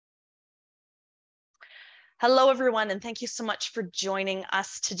Hello, everyone, and thank you so much for joining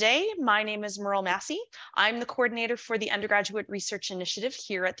us today. My name is Merle Massie. I'm the coordinator for the Undergraduate Research Initiative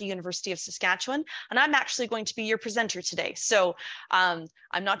here at the University of Saskatchewan, and I'm actually going to be your presenter today. So I'm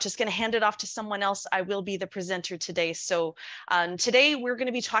not just going to hand it off to someone else. I will be the presenter today. So today we're going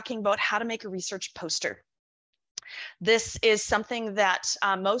to be talking about how to make a research poster. This is something that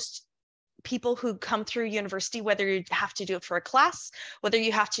most people who come through university, whether you have to do it for a class, whether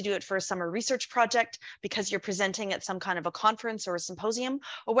you have to do it for a summer research project because you're presenting at some kind of a conference or a symposium,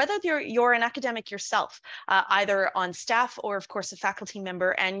 or whether you're an academic yourself, either on staff or of course a faculty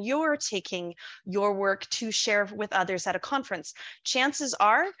member, and you're taking your work to share with others at a conference, chances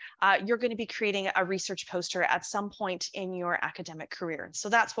are you're going to be creating a research poster at some point in your academic career. So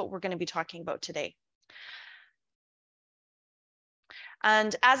that's what we're going to be talking about today.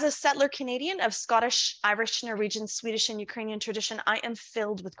 And as a settler Canadian of Scottish, Irish, Norwegian, Swedish, and Ukrainian tradition, I am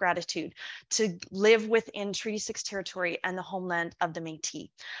filled with gratitude to live within Treaty 6 territory and the homeland of the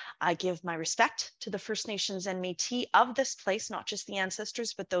Métis. I give my respect to the First Nations and Métis of this place, not just the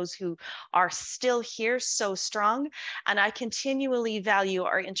ancestors, but those who are still here so strong. And I continually value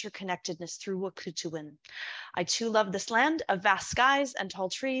our interconnectedness through Wekutuwin. I too love this land of vast skies and tall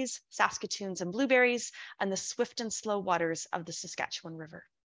trees, Saskatoons and blueberries, and the swift and slow waters of the Saskatchewan River.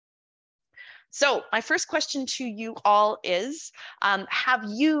 So my first question to you all is, have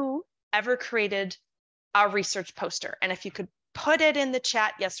you ever created a research poster? And if you could put it in the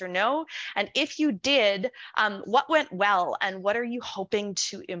chat, yes or no. And if you did, what went well and what are you hoping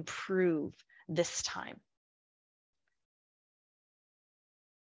to improve this time?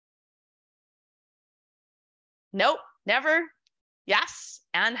 Nope, never. Yes.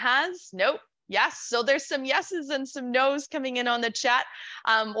 Anne has. Nope. Yes. So there's some yeses and some nos coming in on the chat.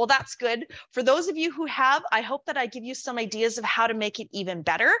 Well, that's good. For those of you who have, I hope that I give you some ideas of how to make it even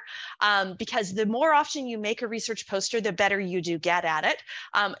better, because the more often you make a research poster, the better you do get at it.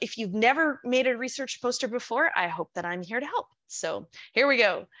 If you've never made a research poster before, I hope that I'm here to help. So here we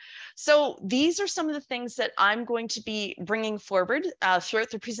go. So these are some of the things that I'm going to be bringing forward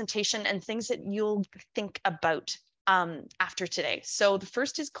throughout the presentation and things that you'll think about after today. So the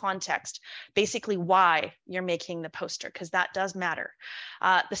first is context, basically why you're making the poster, because that does matter.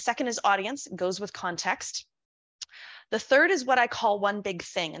 The second is audience, it goes with context. The third is what I call one big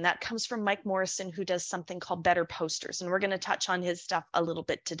thing, and that comes from Mike Morrison, who does something called Better Posters, and we're going to touch on his stuff a little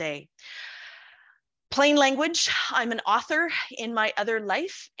bit today. Plain language. I'm an author in my other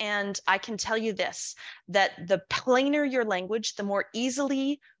life, and I can tell you this, that the plainer your language, the more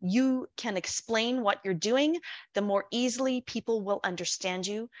easily you can explain what you're doing, the more easily people will understand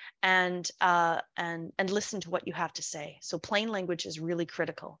you and listen to what you have to say. So plain language is really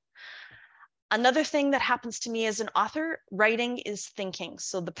critical. Another thing that happens to me as an author, writing is thinking.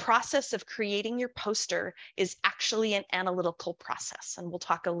 So the process of creating your poster is actually an analytical process, and we'll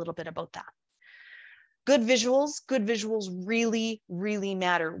talk a little bit about that. Good visuals really, really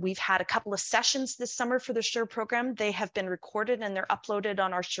matter. We've had a couple of sessions this summer for the SURE program. They have been recorded and they're uploaded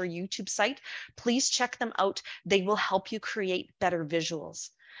on our SURE YouTube site. Please check them out. They will help you create better visuals.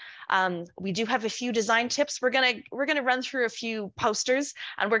 We do have a few design tips. We're gonna run through a few posters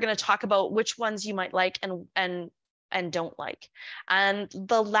and we're gonna talk about which ones you might like and don't like. And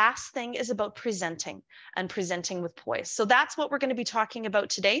the last thing is about presenting and presenting with poise. So that's what we're going to be talking about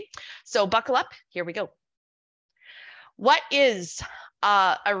today. So buckle up, here we go. What is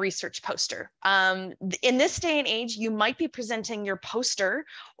a research poster? In this day and age, you might be presenting your poster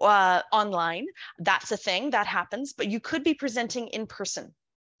online. That's a thing that happens, but you could be presenting in person.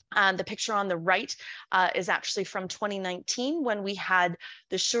 The picture on the right is actually from 2019 when we had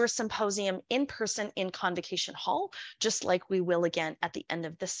the SURE Symposium in person in Convocation Hall, just like we will again at the end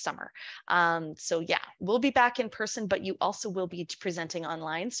of this summer. So yeah, we'll be back in person, but you also will be presenting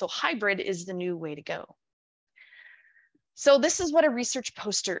online. So hybrid is the new way to go. So this is what a research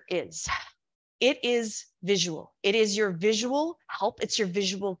poster is. It is visual. It is your visual help. It's your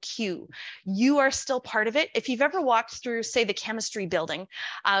visual cue. You are still part of it. If you've ever walked through, say, the chemistry building,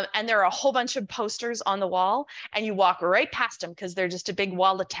 and there are a whole bunch of posters on the wall, and you walk right past them because they're just a big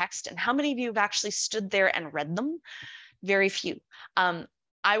wall of text. And how many of you have actually stood there and read them? Very few.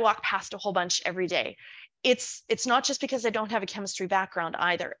 I walk past a whole bunch every day. It's not just because I don't have a chemistry background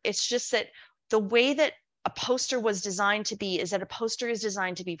either. It's just that the way that a poster was designed to be is that a poster is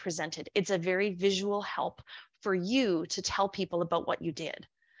designed to be presented. It's a very visual help for you to tell people about what you did.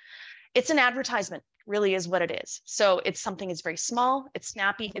 It's an advertisement, really is what it is. So it's something that's very small, it's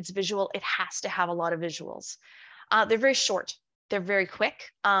snappy, it's visual, it has to have a lot of visuals. They're very short, they're very quick.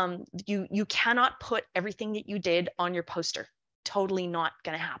 You cannot put everything that you did on your poster. Totally not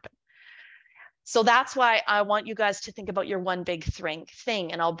gonna happen. So that's why I want you guys to think about your one big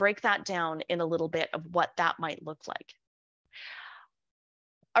thing, and I'll break that down in a little bit of what that might look like.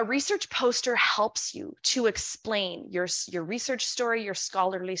 A research poster helps you to explain your research story, your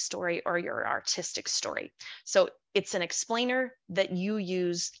scholarly story, or your artistic story. So it's an explainer that you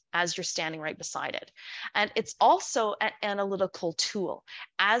use as you're standing right beside it. And it's also an analytical tool.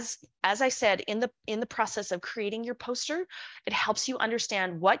 As I said, in the process of creating your poster, it helps you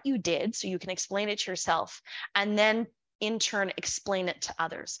understand what you did so you can explain it to yourself, and then in turn explain it to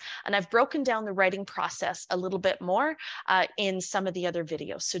others. And I've broken down the writing process a little bit more in some of the other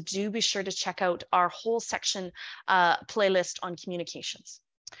videos. So do be sure to check out our whole section playlist on communications.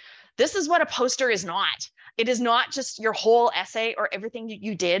 This is what a poster is not. It is not just your whole essay or everything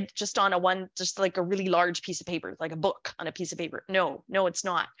you did just on just like a really large piece of paper, like a book on a piece of paper. No, it's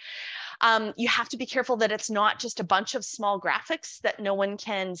not. You have to be careful that it's not just a bunch of small graphics that no one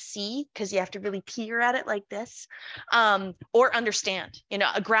can see, because you have to really peer at it like this, or understand.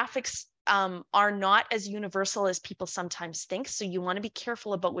 Graphics are not as universal as people sometimes think. So you want to be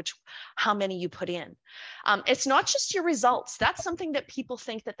careful about how many you put in. It's not just your results. That's something that people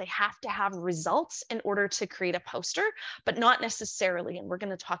think that they have to have results in order to create a poster, but not necessarily. And we're going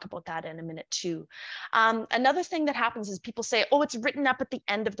to talk about that in a minute too. Another thing that happens is people say, oh, it's written up at the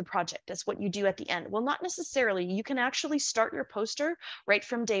end of the project. That's what you do at the end. Well, not necessarily. You can actually start your poster right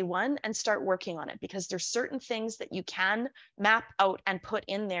from day one and start working on it, because there's certain things that you can map out and put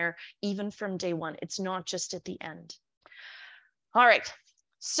in there even from day one. It's not just at the end. All right.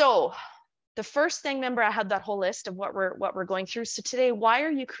 So the first thing, remember, I had that whole list of what we're going through. So today, why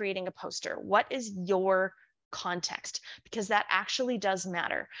are you creating a poster? What is your context? Because that actually does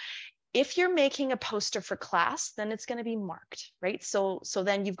matter. If you're making a poster for class, then it's going to be marked, right? So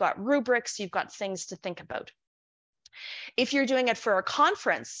then you've got rubrics, you've got things to think about. If you're doing it for a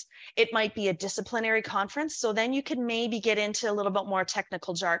conference, it might be a disciplinary conference. So then you could maybe get into a little bit more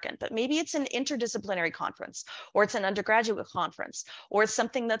technical jargon, but maybe it's an interdisciplinary conference, or it's an undergraduate conference, or it's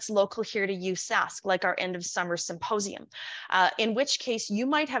something that's local here to USask, like our end of summer symposium, in which case you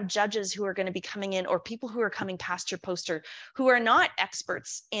might have judges who are going to be coming in, or people who are coming past your poster who are not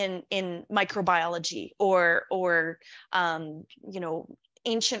experts in microbiology or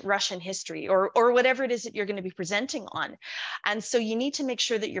ancient Russian history, or whatever it is that you're going to be presenting on. And so you need to make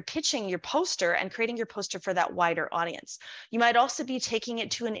sure that you're pitching your poster and creating your poster for that wider audience. You might also be taking it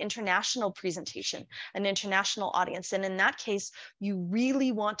to an international presentation, an international audience. And in that case, you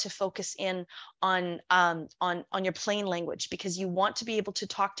really want to focus in on your plain language, because you want to be able to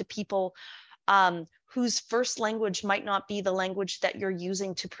talk to people whose first language might not be the language that you're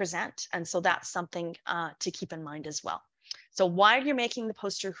using to present. And so that's something to keep in mind as well. So why you're making the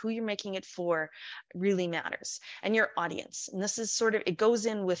poster, who you're making it for, really matters, and your audience. And this is it goes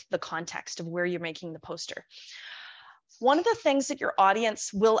in with the context of where you're making the poster. One of the things that your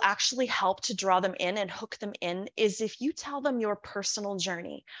audience will actually help to draw them in and hook them in is if you tell them your personal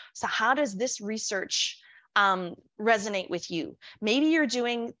journey. So how does this research resonate with you? Maybe you're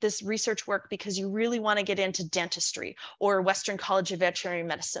doing this research work because you really want to get into dentistry or Western College of Veterinary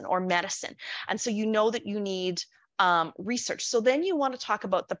Medicine or medicine. And so you know that you need research. So then you want to talk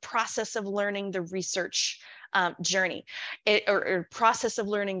about the process of learning the research journey, or process of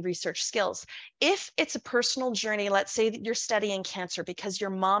learning research skills. If it's a personal journey, let's say that you're studying cancer because your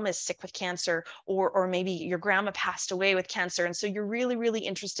mom is sick with cancer, or maybe your grandma passed away with cancer, and so you're really, really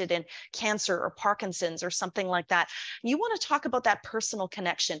interested in cancer or Parkinson's or something like that. You want to talk about that personal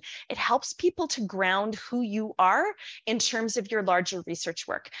connection. It helps people to ground who you are in terms of your larger research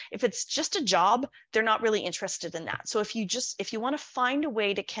work. If it's just a job, they're not really interested in that. So if you want to find a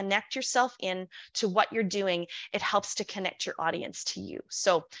way to connect yourself in to what you're doing, it helps to connect your audience to you.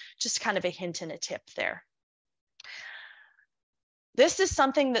 So just kind of a hint and a tip there. This is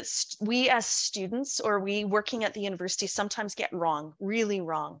something that we as students, or we working at the university, sometimes get wrong, really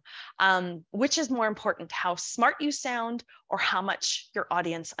wrong. Which is more important, how smart you sound or how much your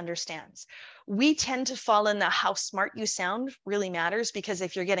audience understands? We tend to fall in the how smart you sound really matters, because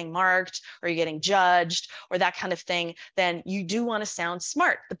if you're getting marked or you're getting judged or that kind of thing, then you do want to sound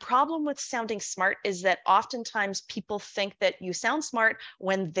smart. The problem with sounding smart is that oftentimes people think that you sound smart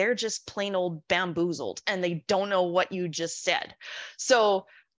when they're just plain old bamboozled and they don't know what you just said. So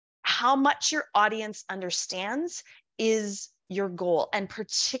how much your audience understands is your goal, and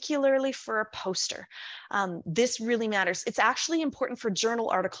particularly for a poster. This really matters. It's actually important for journal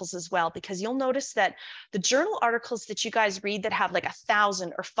articles as well, because you'll notice that the journal articles that you guys read that have like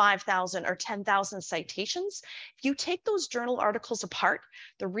 1,000 or 5,000 or 10,000 citations, if you take those journal articles apart,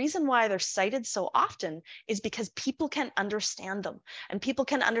 the reason why they're cited so often is because people can understand them, and people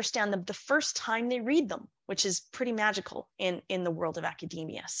can understand them the first time they read them, which is pretty magical in the world of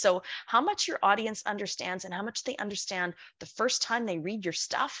academia. So how much your audience understands and how much they understand the first time they read your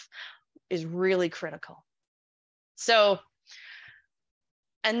stuff is really critical. So,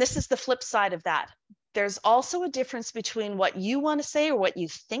 and this is the flip side of that. There's also a difference between what you want to say or what you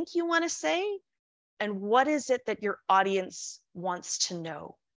think you want to say and what is it that your audience wants to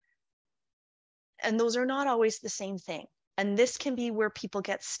know. And those are not always the same thing. And this can be where people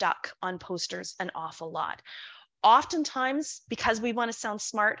get stuck on posters an awful lot. Oftentimes, because we want to sound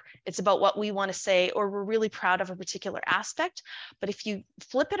smart, it's about what we want to say, or we're really proud of a particular aspect. But if you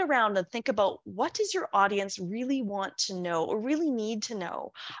flip it around and think about what does your audience really want to know or really need to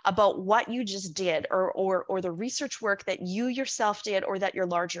know about what you just did, or the research work that you yourself did, or that your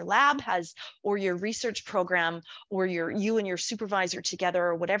larger lab has, or your research program, or you and your supervisor together,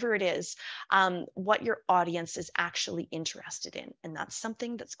 or whatever it is, what your audience is actually interested in. And that's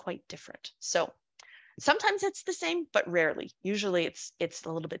something that's quite different. So sometimes it's the same, but rarely. Usually it's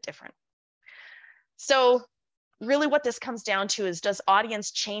a little bit different. So really what this comes down to is, does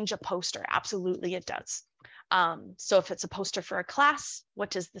audience change a poster? Absolutely, it does. So if it's a poster for a class, what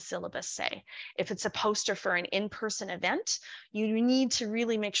does the syllabus say? If it's a poster for an in-person event, you need to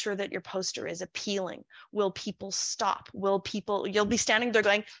really make sure that your poster is appealing. Will people stop? You'll be standing there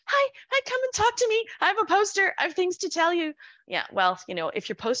going, hi, come and talk to me. I have a poster, I have things to tell you. Yeah, well, if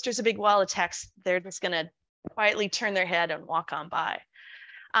your poster's a big wall of text, they're just gonna quietly turn their head and walk on by.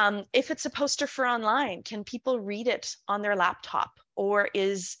 If it's a poster for online, can people read it on their laptop, or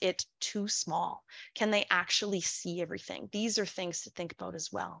is it too small? Can they actually see everything? These are things to think about as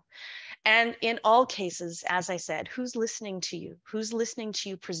well. And in all cases, as I said, who's listening to you? Who's listening to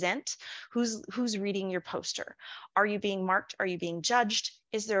you present? Who's reading your poster? Are you being marked? Are you being judged?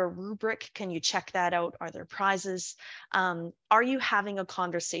 Is there a rubric? Can you check that out? Are there prizes? Are you having a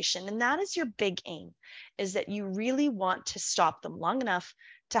conversation? And that is your big aim, is that you really want to stop them long enough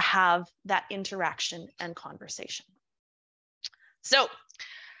to have that interaction and conversation. So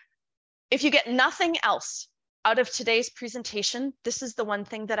if you get nothing else out of today's presentation, this is the one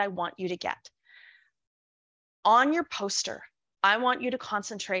thing that I want you to get. On your poster, I want you to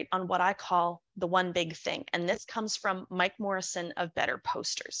concentrate on what I call the one big thing. And this comes from Mike Morrison of Better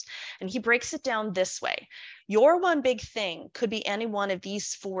Posters. And he breaks it down this way. Your one big thing could be any one of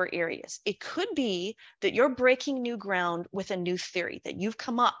these 4 areas. It could be that you're breaking new ground with a new theory, that you've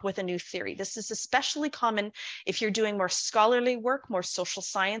come up with a new theory. This is especially common if you're doing more scholarly work, more social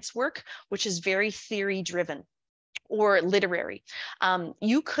science work, which is very theory driven, or literary.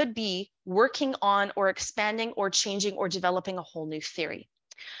 You could be working on or expanding or changing or developing a whole new theory.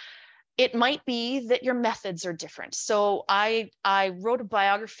 It might be that your methods are different. So I wrote a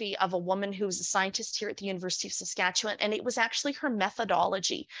biography of a woman who was a scientist here at the University of Saskatchewan, and it was actually her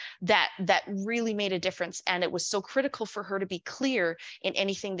methodology that really made a difference. And it was so critical for her to be clear in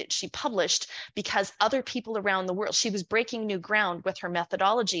anything that she published, because other people around the world, she was breaking new ground with her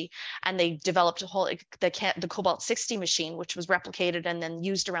methodology, and they developed a whole, the Cobalt 60 machine, which was replicated and then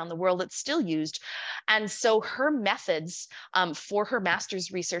used around the world. It's still used. And so her methods for her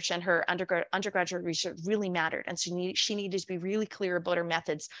master's research and her undergraduate research really mattered. And so she needed to be really clear about her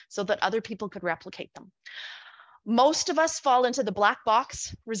methods so that other people could replicate them. Most of us fall into the black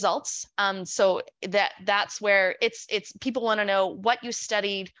box results. So that's where it's people want to know what you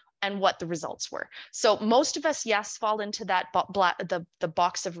studied and what the results were. So most of us, yes, fall into that the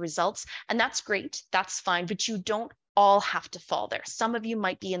box of results, and that's great, that's fine, but you don't all have to fall there. Some of you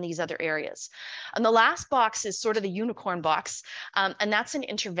might be in these other areas. And the last box is sort of the unicorn box, and that's an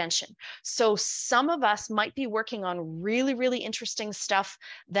intervention. So some of us might be working on really, really interesting stuff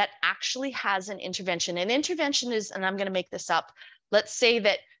that actually has an intervention. An intervention is, and I'm going to make this up, let's say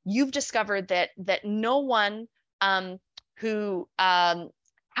that you've discovered that no one who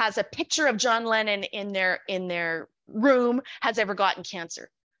has a picture of John Lennon in their room has ever gotten cancer.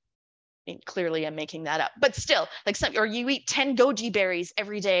 I mean, clearly I'm making that up, but still, like or you eat 10 goji berries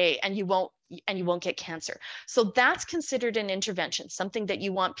every day and you won't get cancer. So that's considered an intervention, something that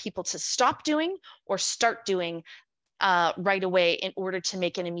you want people to stop doing or start doing right away in order to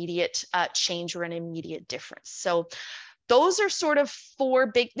make an immediate change or an immediate difference. So those are sort of 4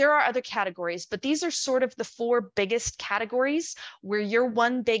 big, there are other categories, but these are sort of the 4 biggest categories where your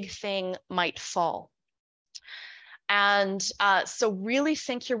one big thing might fall. And so really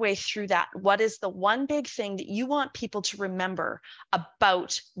think your way through that. What is the one big thing that you want people to remember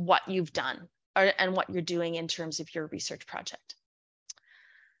about what you've done and what you're doing in terms of your research project?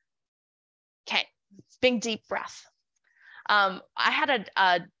 Okay, big deep breath. I had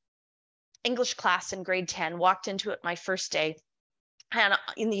a English class in grade 10, walked into it my first day. And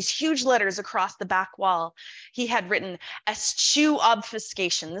in these huge letters across the back wall, he had written eschew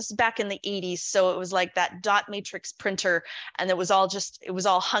obfuscation. This is back in the 80s. So it was like that dot matrix printer, and it was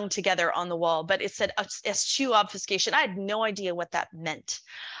all hung together on the wall. But it said eschew obfuscation. I had no idea what that meant.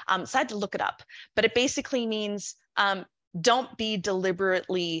 So I had to look it up. But it basically means don't be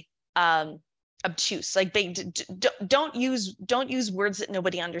deliberately obtuse. Like don't use words that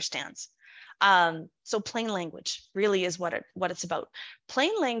nobody understands. So plain language really is what it's about.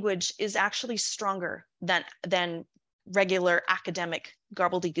 Plain language is actually stronger than regular academic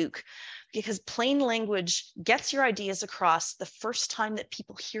gobbledygook, because plain language gets your ideas across the first time that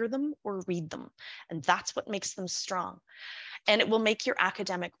people hear them or read them. And that's what makes them strong. And it will make your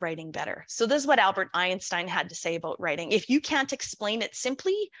academic writing better. So this is what Albert Einstein had to say about writing. If you can't explain it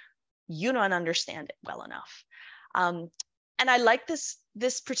simply, you don't understand it well enough. And I like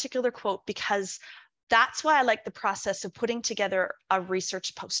this particular quote because that's why I like the process of putting together a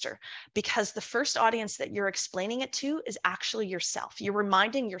research poster, because the first audience that you're explaining it to is actually yourself. You're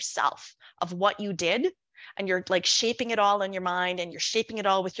reminding yourself of what you did, and you're like shaping it all in your mind, and you're shaping it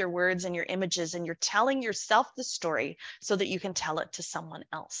all with your words and your images, and you're telling yourself the story so that you can tell it to someone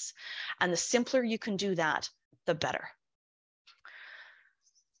else. And the simpler you can do that, the better.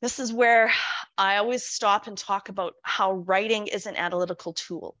 This is where I always stop and talk about how writing is an analytical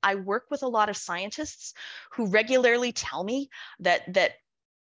tool. I work with a lot of scientists who regularly tell me that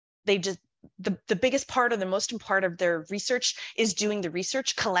they just, the biggest part or the most important part of their research is doing the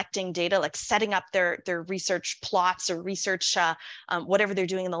research, collecting data, like setting up their research plots or research, whatever they're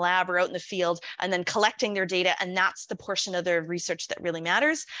doing in the lab or out in the field, and then collecting their data. And that's the portion of their research that really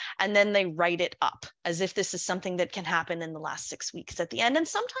matters. And then they write it up as if this is something that can happen in the last 6 weeks at the end. And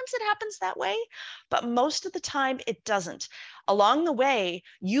sometimes it happens that way, but most of the time it doesn't. Along the way,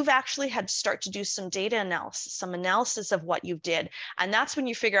 you've actually had to start to do some data analysis, some analysis of what you did. And that's when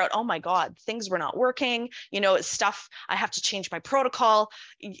you figure out, oh my God, things were not working. You know, it's stuff, I have to change my protocol.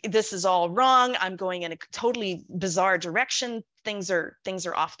 This is all wrong. I'm going in a totally bizarre direction. Things are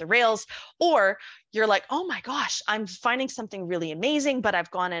off the rails. Or you're like, oh my gosh, I'm finding something really amazing, but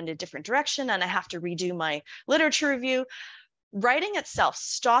I've gone in a different direction and I have to redo my literature review. Writing itself,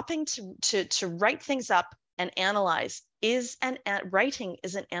 stopping to write things up and analyze writing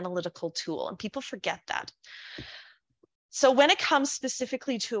is an analytical tool, and people forget that. So when it comes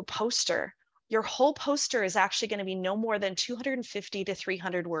specifically to a poster, your whole poster is actually going to be no more than 250 to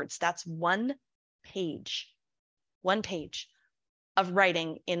 300 words. That's one page of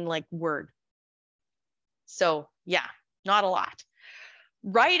writing in like Word. So yeah, not a lot.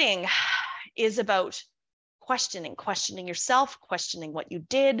 Writing is about questioning yourself, questioning what you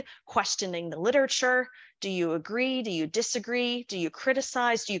did, questioning the literature. Do you agree? Do you disagree? Do you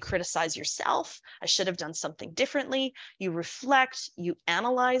criticize? Do you criticize yourself? I should have done something differently. You reflect, you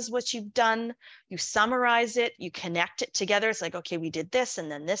analyze what you've done, you summarize it, you connect it together. It's like, okay, we did this,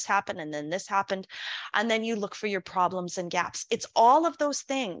 and then this happened, and then this happened. And then you look for your problems and gaps. It's all of those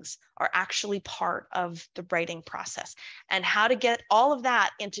things are actually part of the writing process. And how to get all of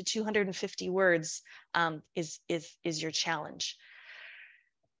that into 250 words is your challenge.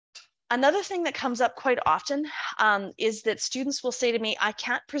 Another thing that comes up quite often is that students will say to me, I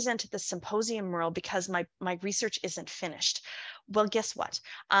can't present at the symposium, Merle, because my research isn't finished. Well, guess what?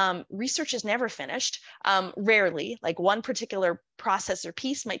 Research is never finished. Rarely, like one particular process or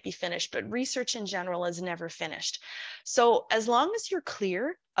piece might be finished, but research in general is never finished. So as long as you're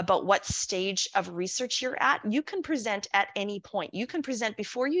clear about what stage of research you're at, you can present at any point. You can present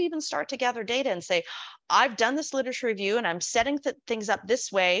before you even start to gather data and say, I've done this literature review and I'm setting things up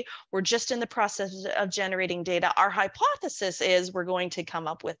this way. We're just in the process of generating data. Our hypothesis is we're going to come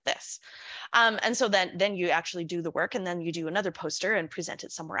up with this. And so then you actually do the work, and then you do another poster and present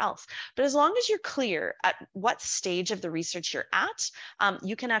it somewhere else. But as long as you're clear at what stage of the research you're at,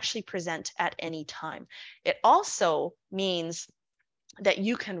 you can actually present at any time. It also means that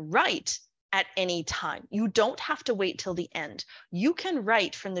you can write at any time. You don't have to wait till the end. You can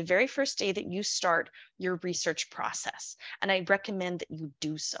write from the very first day that you start your research process. And I recommend that you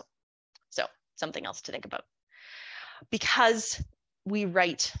do so. So something else to think about. Because we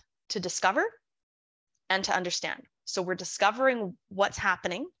write to discover and to understand. So we're discovering what's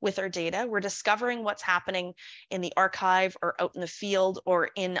happening with our data. We're discovering what's happening in the archive or out in the field or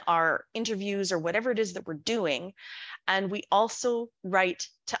in our interviews or whatever it is that we're doing. And we also write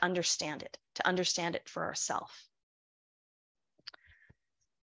to understand it for ourselves.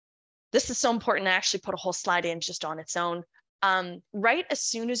 This is so important. I actually put a whole slide in just on its own. Write as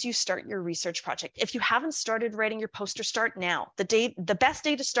soon as you start your research project. If you haven't started writing your poster, start now. The best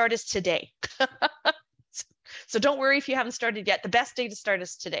day to start is today. So don't worry if you haven't started yet. The best day to start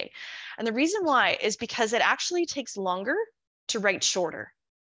is today. And the reason why is because it actually takes longer to write shorter.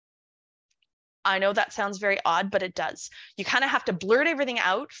 I know that sounds very odd, but it does. You kind of have to blurt everything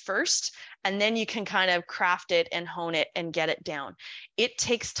out first, and then you can kind of craft it and hone it and get it down. It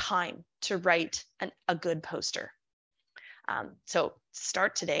takes time to write a good poster. So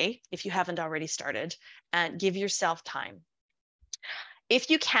start today if you haven't already started, and give yourself time. If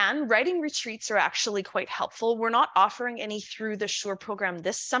you can, writing retreats are actually quite helpful. We're not offering any through the SURE program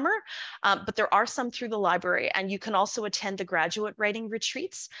this summer, but there are some through the library, and you can also attend the graduate writing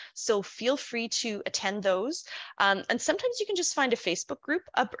retreats. So feel free to attend those. And sometimes you can just find a Facebook group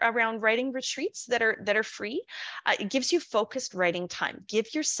around writing retreats that are free. It gives you focused writing time.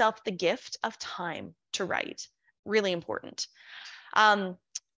 Give yourself the gift of time to write. Really important.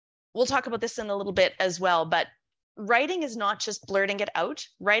 We'll talk about this in a little bit as well, but writing is not just blurting it out.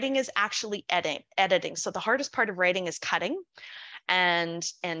 Writing is actually editing. So the hardest part of writing is cutting and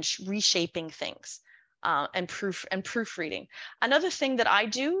reshaping things, and proofreading. Another thing that I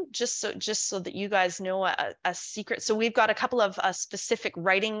do, just so that you guys know a secret. So we've got a couple of specific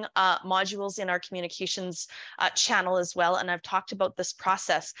writing modules in our communications channel as well. And I've talked about this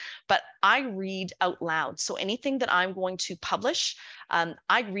process, but I read out loud. So anything that I'm going to publish,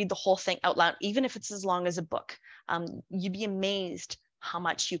 I read the whole thing out loud, even if it's as long as a book. You'd be amazed how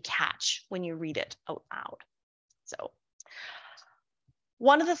much you catch when you read it out loud. So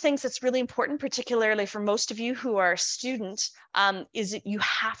one of the things that's really important, particularly for most of you who are a student, is that you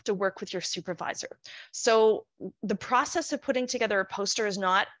have to work with your supervisor. So the process of putting together a poster is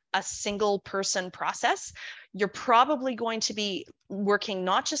not a single person process. You're probably going to be working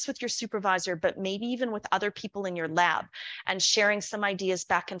not just with your supervisor, but maybe even with other people in your lab and sharing some ideas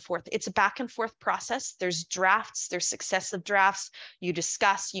back and forth. It's a back and forth process. There's drafts, there's successive drafts. You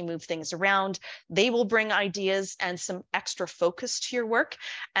discuss, you move things around. They will bring ideas and some extra focus to your work.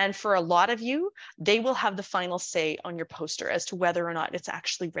 And for a lot of you, they will have the final say on your poster as to whether or not it's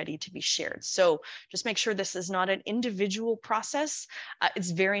actually ready to be shared. So just make sure this is not an individual process.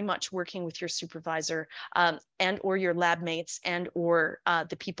 It's very much working with your supervisor and or your lab mates and or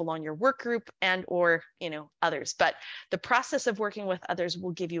the people on your work group and or others. But the process of working with others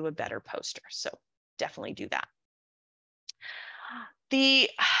will give you a better poster. So definitely do that.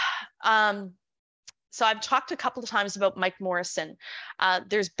 So I've talked a couple of times about Mike Morrison.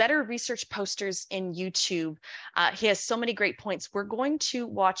 There's better research posters in YouTube. He has so many great points. We're going to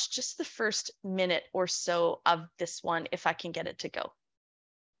watch just the first minute or so of this one, if I can get it to go.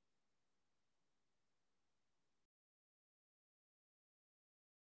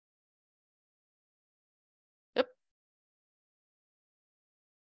 Yep.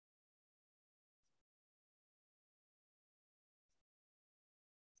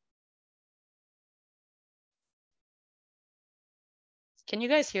 Can you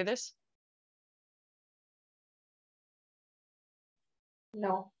guys hear this?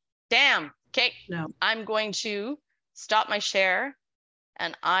 No. Damn. Okay. No. I'm going to stop my share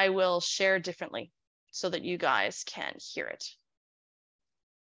and I will share differently so that you guys can hear it.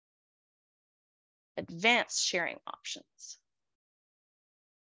 Advanced sharing options.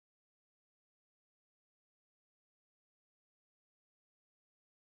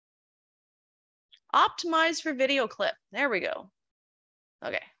 Optimize for video clip. There we go.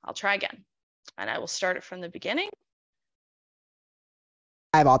 Okay, I'll try again. And I will start it from the beginning.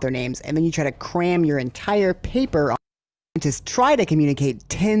 5 author names, and then you try to cram your entire paper on to try to communicate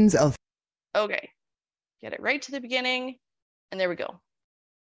tens of... Okay, get it right to the beginning, and there we go.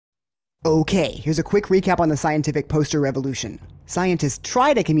 Okay, here's a quick recap on the scientific poster revolution. Scientists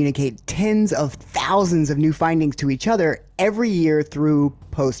try to communicate tens of thousands of new findings to each other every year through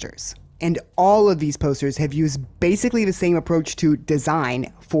posters. And all of these posters have used basically the same approach to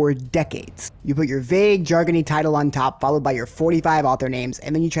design for decades. You put your vague, jargony title on top, followed by your 45 author names,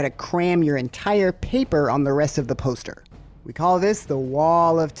 and then you try to cram your entire paper on the rest of the poster. We call this the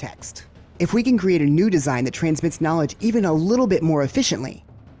wall of text. If we can create a new design that transmits knowledge even a little bit more efficiently,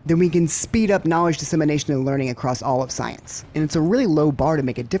 then we can speed up knowledge dissemination and learning across all of science. And it's a really low bar to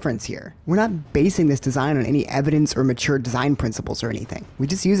make a difference here. We're not basing this design on any evidence or mature design principles or anything. We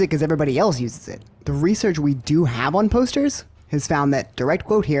just use it because everybody else uses it. The research we do have on posters has found that, direct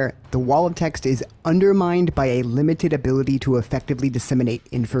quote here, the wall of text is undermined by a limited ability to effectively disseminate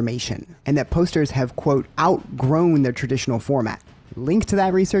information, and that posters have, quote, outgrown their traditional format. Link to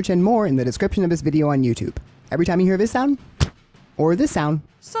that research and more in the description of this video on YouTube. Every time you hear this sound, or this sound,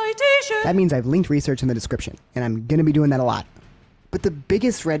 citation, that means I've linked research in the description, and I'm gonna be doing that a lot. But the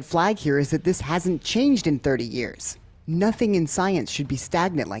biggest red flag here is that this hasn't changed in 30 years. Nothing in science should be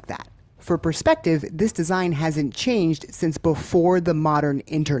stagnant like that. For perspective, this design hasn't changed since before the modern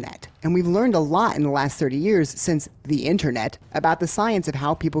internet. And we've learned a lot in the last 30 years since the internet about the science of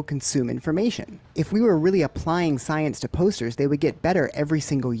how people consume information. If we were really applying science to posters, they would get better every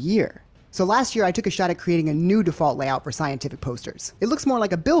single year. So last year I took a shot at creating a new default layout for scientific posters. It looks more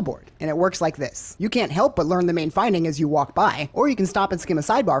like a billboard, and it works like this. You can't help but learn the main finding as you walk by, or you can stop and skim a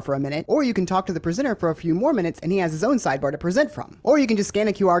sidebar for a minute, or you can talk to the presenter for a few more minutes and he has his own sidebar to present from. Or you can just scan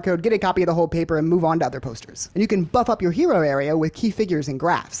a QR code, get a copy of the whole paper, and move on to other posters. And you can buff up your hero area with key figures and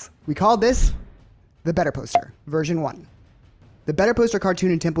graphs. We called this the Better Poster, version 1. The Better Poster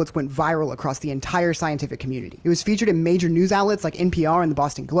cartoon and templates went viral across the entire scientific community. It was featured in major news outlets like NPR and the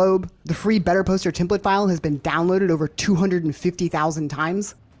Boston Globe. The free Better Poster template file has been downloaded over 250,000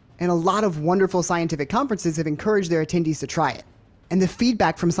 times, and a lot of wonderful scientific conferences have encouraged their attendees to try it. And the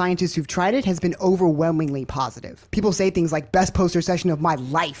feedback from scientists who've tried it has been overwhelmingly positive. People say things like, best poster session of my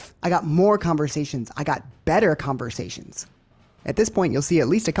life. I got more conversations. I got better conversations. At this point, you'll see at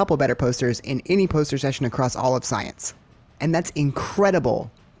least a couple better posters in any poster session across all of science. And that's incredible,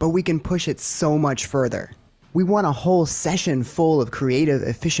 but we can push it so much further. We want a whole session full of creative,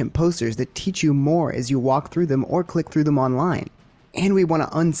 efficient posters that teach you more as you walk through them or click through them online. And we want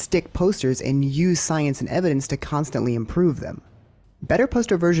to unstick posters and use science and evidence to constantly improve them. Better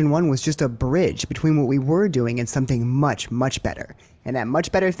Poster version 1 was just a bridge between what we were doing and something much, much better. And that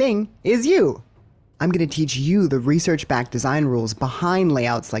much better thing is you. I'm going to teach you the research-backed design rules behind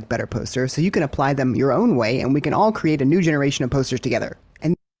layouts like Better Poster so you can apply them your own way and we can all create a new generation of posters together.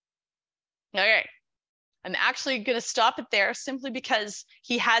 And okay, I'm actually going to stop it there simply because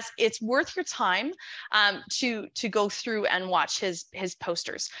it's worth your time to go through and watch his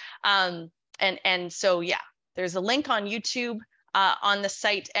posters. And so yeah, there's a link on YouTube on the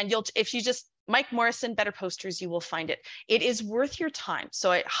site, and if you just Mike Morrison, Better Posters, you will find it. It is worth your time.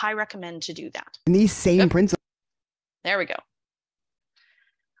 So I highly recommend to do that. And these same principles. There we go.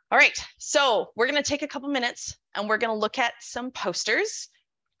 All right. So we're going to take a couple minutes and we're going to look at some posters.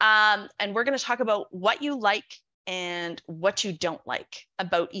 And we're going to talk about what you like and what you don't like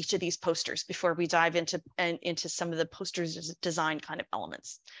about each of these posters before we dive into some of the posters design kind of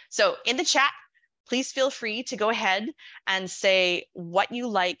elements. So in the chat, please feel free to go ahead and say what you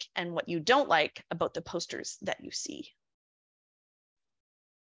like and what you don't like about the posters that you see.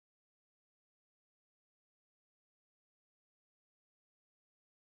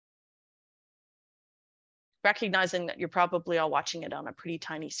 Recognizing that you're probably all watching it on a pretty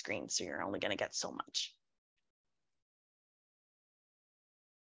tiny screen, so you're only going to get so much.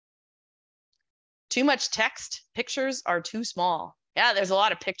 Too much text, pictures are too small. Yeah, there's a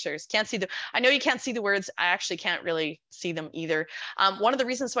lot of pictures. Can't see I know you can't see the words. I actually can't really see them either. One of the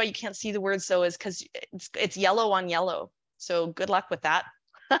reasons why you can't see the words though is because it's yellow on yellow. So good luck with that.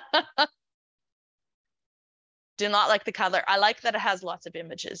 Do not like the color. I like that it has lots of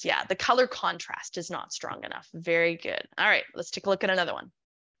images. Yeah, the color contrast is not strong enough. Very good. All right, let's take a look at another one.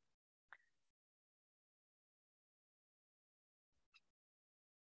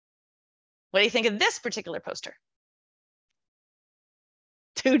 What do you think of this particular poster?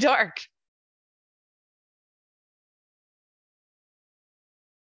 Too dark.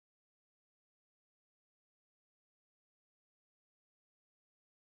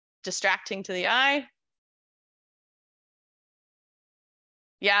 Distracting to the eye.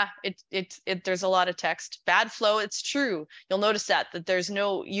 Yeah, there's a lot of text. Bad flow, it's true. You'll notice that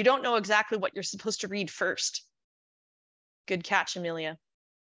you don't know exactly what you're supposed to read first. Good catch, Amelia.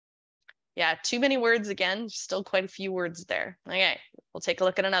 Yeah, too many words again, still quite a few words there. Okay, we'll take a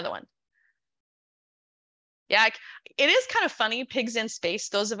look at another one. Yeah, it is kind of funny, pigs in space.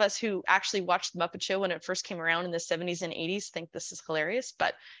 Those of us who actually watched The Muppet Show when it first came around in the 70s and 80s think this is hilarious,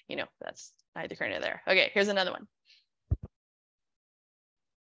 but you know, that's neither here nor there. Okay, here's another one.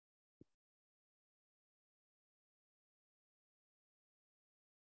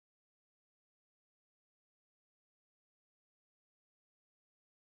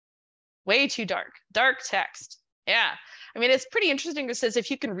 Way too dark, dark text. Yeah, I mean, it's pretty interesting. It says, if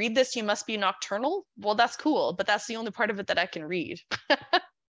you can read this, you must be nocturnal. Well, that's cool, but that's the only part of it that I can read.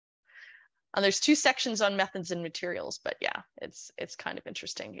 And there's 2 sections on methods and materials, but yeah, it's kind of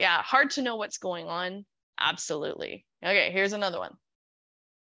interesting. Yeah, hard to know what's going on. Absolutely. Okay, here's another one.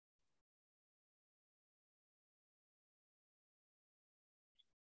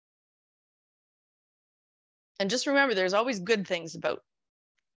 And just remember, there's always good things about,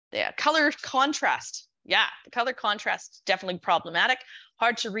 yeah, color contrast. Yeah, the color contrast, definitely problematic.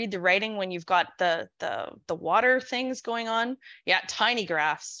 Hard to read the writing when you've got the water things going on. Yeah, tiny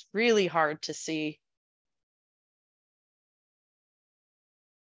graphs, really hard to see.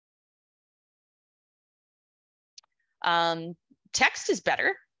 Text is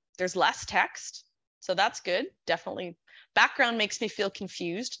better. There's less text, so that's good. Definitely. Background makes me feel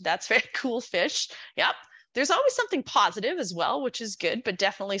confused. That's very cool fish. Yep. There's always something positive as well, which is good, but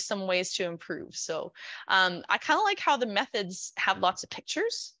definitely some ways to improve. So I kind of like how the methods have lots of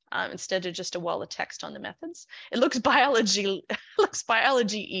pictures instead of just a wall of text on the methods. It looks biology, looks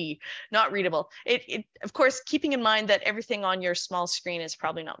biology-y, not readable. It of course, keeping in mind that everything on your small screen is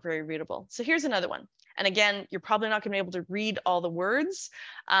probably not very readable. So here's another one. And again, you're probably not going to be able to read all the words,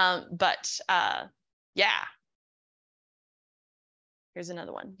 but yeah. Here's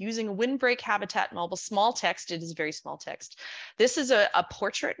another one. Using a windbreak habitat model, small text, it is very small text. This is a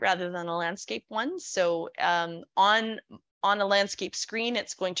portrait rather than a landscape one. So on a landscape screen,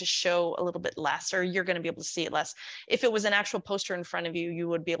 it's going to show a little bit less, or you're going to be able to see it less. If it was an actual poster in front of you, you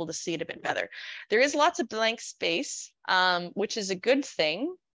would be able to see it a bit better. There is lots of blank space, which is a good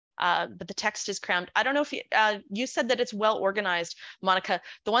thing. But the text is crammed. I don't know if you said that it's well organized, Monica.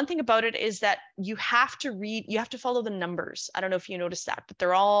 The one thing about it is that you have to read, you have to follow the numbers. I don't know if you noticed that, but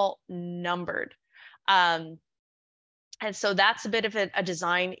they're all numbered. And so that's a bit of a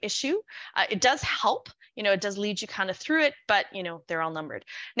design issue. It does help, it does lead you kind of through it, but they're all numbered.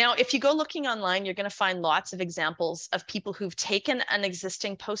 Now, if you go looking online, you're going to find lots of examples of people who've taken an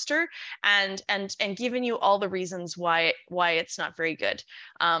existing poster and given you all the reasons why it's not very good.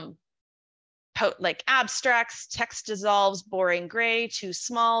 Like abstracts, text dissolves, boring gray, too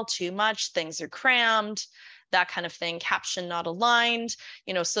small, too much, things are crammed, that kind of thing, caption not aligned,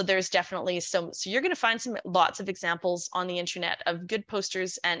 so there's definitely so you're going to find lots of examples on the internet of good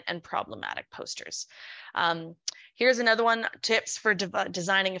posters and problematic posters. Here's another one, tips for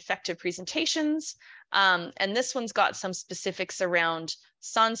designing effective presentations. And this one's got some specifics around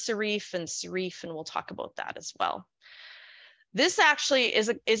sans serif and serif, and we'll talk about that as well. This actually is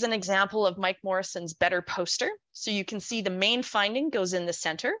an example of Mike Morrison's better poster. So you can see the main finding goes in the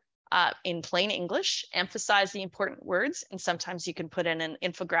center in plain English, emphasize the important words, and sometimes you can put in an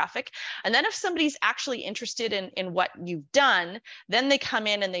infographic. And then if somebody's actually interested in what you've done, then they come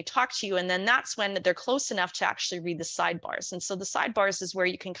in and they talk to you, and then that's when they're close enough to actually read the sidebars. And so the sidebars is where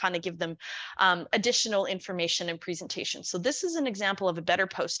you can kind of give them additional information and presentation. So this is an example of a better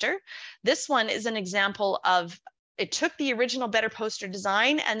poster. This one is an example of it took the original better poster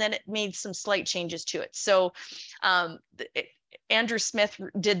design and then it made some slight changes to it. So Andrew Smith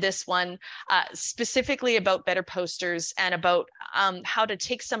did this one specifically about better posters and about how to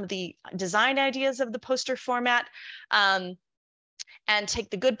take some of the design ideas of the poster format and take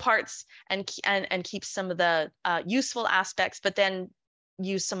the good parts and keep some of the useful aspects, but then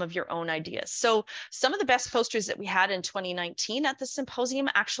use some of your own ideas. So some of the best posters that we had in 2019 at the symposium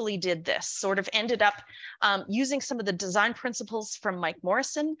actually did this, sort of ended up using some of the design principles from Mike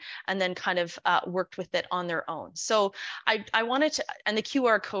Morrison and then kind of worked with it on their own. So I wanted to, and the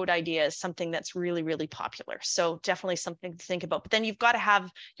QR code idea is something that's really, really popular. So definitely something to think about, but then you've got to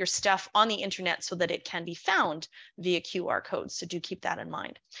have your stuff on the internet so that it can be found via QR codes. So do keep that in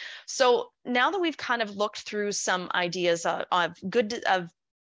mind. So now that we've kind of looked through some ideas of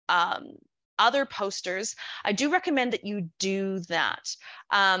other posters, I do recommend that you do that,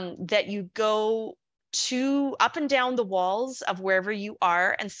 that you go up and down the walls of wherever you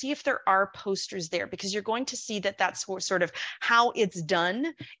are and see if there are posters there, because you're going to see that that's sort of how it's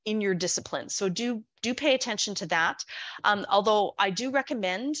done in your discipline. So do pay attention to that. Although I do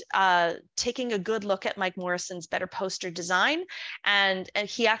recommend taking a good look at Mike Morrison's better poster design, and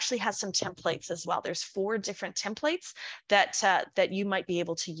he actually has some templates as well. There's 4 different templates that you might be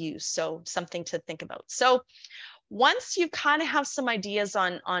able to use. So something to think about. So once you kind of have some ideas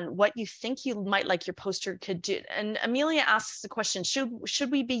on what you think you might like your poster could do, and Amelia asks the question,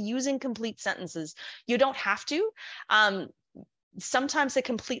 should we be using complete sentences? You don't have to. Sometimes a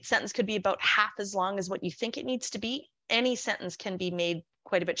complete sentence could be about half as long as what you think it needs to be. Any sentence can be made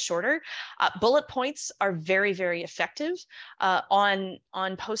quite a bit shorter. Bullet points are very, very effective on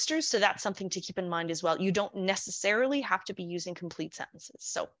posters. So that's something to keep in mind as well. You don't necessarily have to be using complete sentences.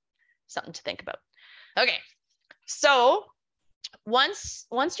 So something to think about. Okay. So once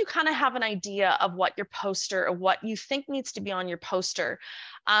you kind of have an idea of what your poster or what you think needs to be on your poster,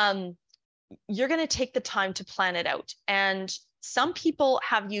 you're going to take the time to plan it out. And some people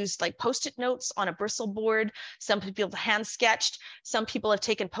have used like Post-it notes on a bristle board. Some people have hand sketched. Some people have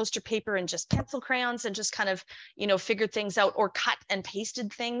taken poster paper and just pencil crayons and just kind of, you know, figured things out, or cut and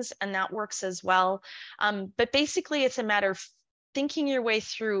pasted things, and that works as well. But basically, it's a matter of thinking your way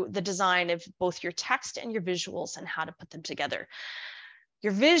through the design of both your text and your visuals and how to put them together.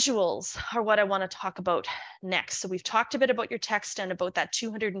 Your visuals are what I want to talk about next. So we've talked a bit about your text and about that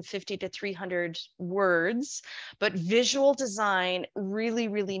 250 to 300 words, but visual design really,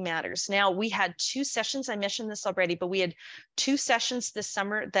 really matters. Now, we had 2 sessions, I mentioned this already, but we had 2 sessions this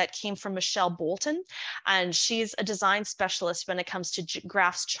summer that came from Michelle Bolton, and she's a design specialist when it comes to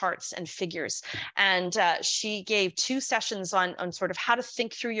graphs, charts, and figures. And she gave 2 sessions on sort of how to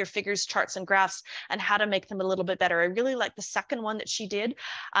think through your figures, charts, and graphs, and how to make them a little bit better. I really like the second one that she did,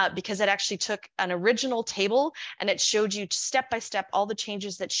 because it actually took an original table and it showed you step by step all the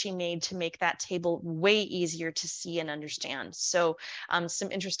changes that she made to make that table way easier to see and understand. So some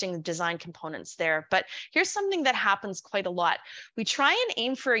interesting design components there. But here's something that happens quite a lot. We try and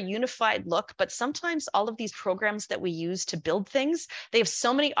aim for a unified look, but sometimes all of these programs that we use to build things, they have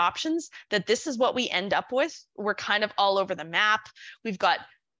so many options that this is what we end up with. We're kind of all over the map. We've got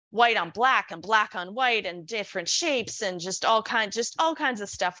white on black and black on white and different shapes and just all kinds of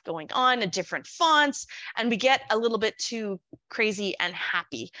stuff going on, and different fonts, and we get a little bit too crazy and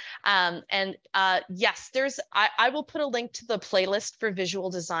happy. Yes, I will put a link to the playlist for visual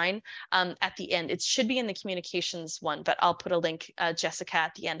design at the end. It should be in the communications one, but I'll put a link, Jessica,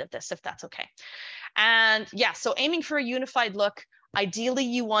 at the end of this, if that's okay. And yeah, so aiming for a unified look. Ideally,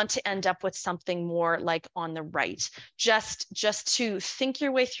 you want to end up with something more like on the right, just to think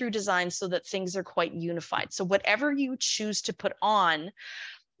your way through design so that things are quite unified. So whatever you choose to put on,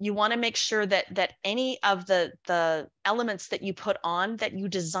 you want to make sure that any of the elements that you put on, that you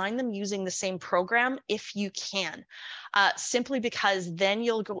design them using the same program if you can, simply because then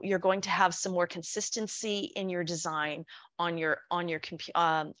you're going to have some more consistency in your design on your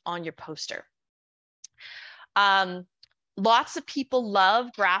poster. Lots of people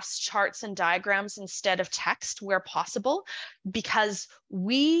love graphs, charts, and diagrams instead of text where possible, because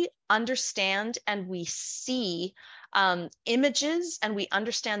we understand and we see images, and we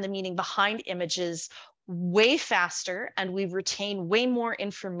understand the meaning behind images way faster, and we retain way more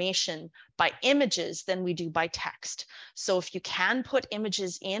information by images than we do by text. So if you can put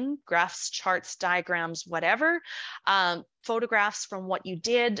images in, graphs, charts, diagrams, whatever, photographs from what you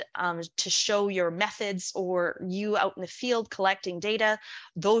did to show your methods, or you out in the field collecting data,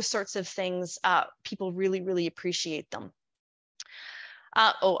 those sorts of things, people really, really appreciate them.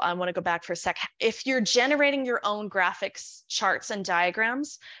 Oh, I want to go back for a sec. If you're generating your own graphics, charts, and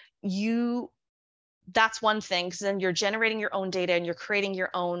diagrams, that's one thing, because then you're generating your own data and you're creating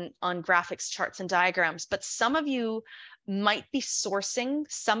your own on graphics, charts, and diagrams. But some of you might be sourcing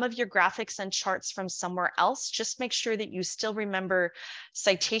some of your graphics and charts from somewhere else. Just make sure that you still remember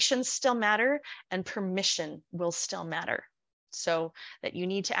citations still matter and permission will still matter. So that you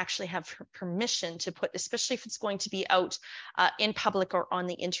need to actually have permission to put, especially if it's going to be out in public or on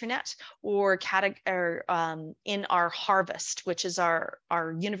the internet, or in our Harvest, which is our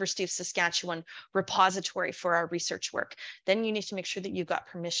University of Saskatchewan repository for our research work. Then you need to make sure that you've got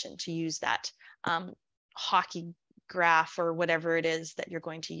permission to use that hockey graph or whatever it is that you're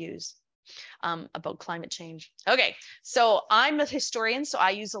going to use about climate change. Okay, so I'm a historian, so I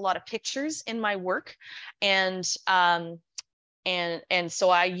use a lot of pictures in my work, and so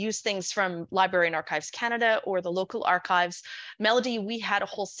I use things from Library and Archives Canada or the local archives. Melody, we had a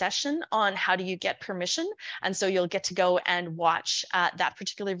whole session on how do you get permission, and so you'll get to go and watch that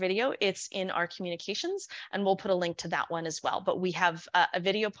particular video. It's in our communications, and we'll put a link to that one as well. But we have a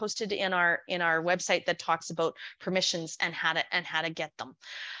video posted in our website that talks about permissions and how to get them.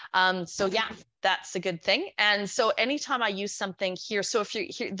 So yeah, that's a good thing. And so anytime I use something here, so if you're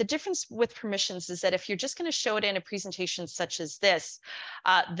here, the difference with permissions is that if you're just going to show it in a presentation such as this,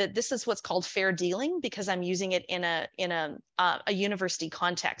 that this is what's called fair dealing, because I'm using it in a university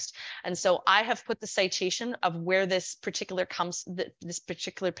context. And so I have put the citation of where this particular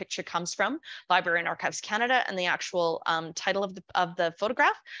picture comes from, Library and Archives Canada, and the actual title of the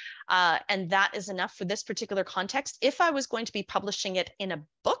photograph. And that is enough for this particular context. If I was going to be publishing it in a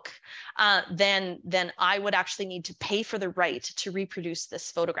book, then I would actually need to pay for the right to reproduce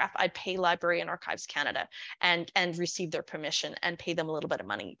this photograph. I'd pay Library and Archives Canada and receive their permission and pay them a little bit of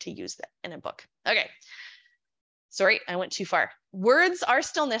money to use that in a book. Okay. Sorry, I went too far. Words are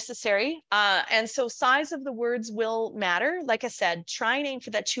still necessary. And so size of the words will matter. Like I said, try and aim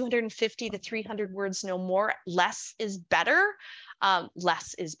for that 250 to 300 words, no more. Less is better.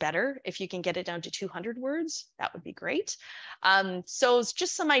 Less is better. If you can get it down to 200 words, that would be great. So it's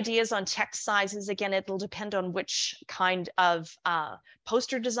just some ideas on text sizes. Again, it'll depend on which kind of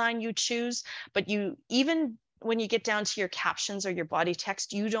poster design you choose, but even when you get down to your captions or your body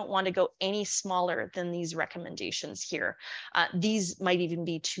text, you don't want to go any smaller than these recommendations here. These might even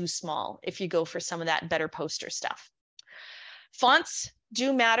be too small if you go for some of that better poster stuff. Fonts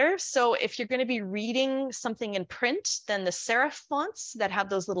do matter. So if you're going to be reading something in print, then the serif fonts that have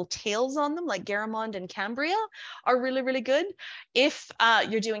those little tails on them, like Garamond and Cambria, are really, really good. If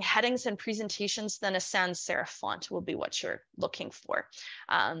you're doing headings and presentations, then a sans serif font will be what you're looking for.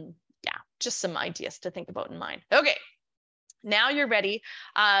 Yeah, just some ideas to think about in mind. Okay, now you're ready.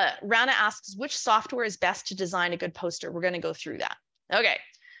 Rana asks, which software is best to design a good poster? We're going to go through that. Okay,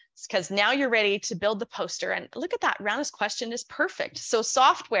 because now you're ready to build the poster. And look at that, Rana's question is perfect. So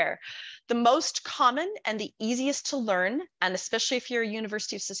software, the most common and the easiest to learn, and especially if you're a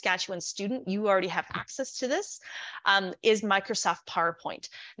University of Saskatchewan student, you already have access to this, is Microsoft PowerPoint.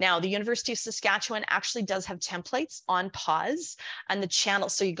 Now, the University of Saskatchewan actually does have templates on pause and the channel.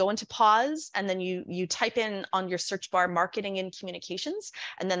 So you go into pause and then you type in on your search bar, marketing and communications,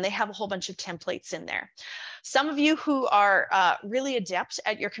 and then they have a whole bunch of templates in there. Some of you who are really adept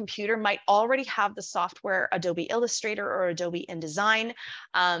at your computer might already have the software Adobe Illustrator or Adobe InDesign.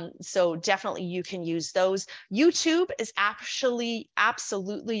 So definitely you can use those. YouTube is actually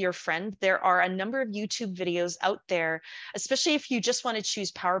absolutely your friend. There are a number of YouTube videos out there, especially if you just want to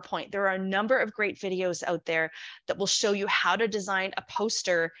choose PowerPoint. There are a number of great videos out there that will show you how to design a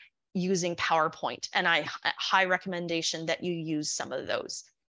poster using PowerPoint. And high recommendation that you use some of those.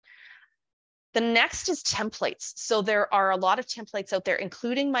 The next is templates. So there are a lot of templates out there,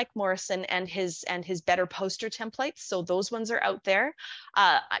 including Mike Morrison and his better poster templates. So those ones are out there.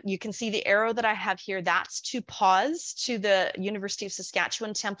 You can see the arrow that I have here. That's to pause to the University of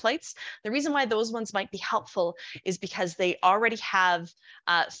Saskatchewan templates. The reason why those ones might be helpful is because they already have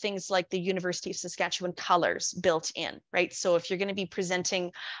things like the University of Saskatchewan colors built in, right? So if you're going to be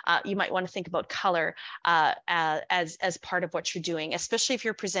presenting, you might want to think about color as part of what you're doing, especially if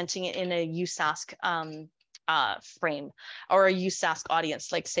you're presenting it in a USask frame or a USask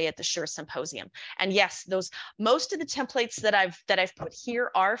audience, like say at the Sure Symposium. And yes, most of the templates that I've put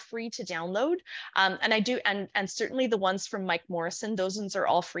here are free to download. And certainly the ones from Mike Morrison, those ones are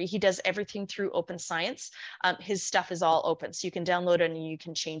all free. He does everything through Open Science. His stuff is all open, so you can download it and you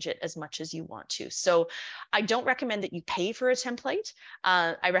can change it as much as you want to. So I don't recommend that you pay for a template.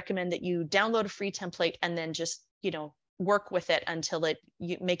 I recommend that you download a free template and then just, work with it until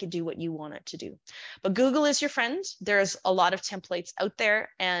you make it do what you want it to do. But Google is your friend. There's a lot of templates out there,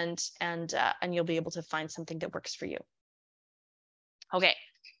 and you'll be able to find something that works for you. Okay,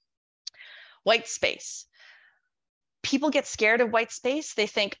 white space. People get scared of white space. They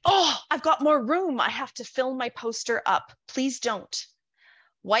think, oh, I've got more room, I have to fill my poster up. Please don't.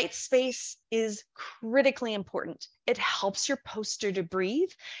 White space is critically important. It helps your poster to breathe.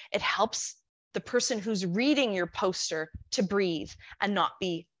 It helps the person who's reading your poster to breathe and not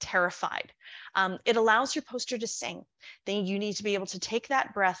be terrified. It allows your poster to sing. Then you need to be able to take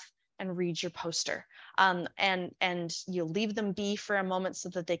that breath and read your poster. And you'll leave them be for a moment so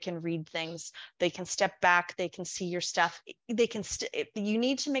that they can read things. They can step back, they can see your stuff. You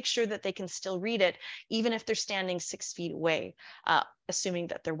need to make sure that they can still read it, even if they're standing 6 feet away, assuming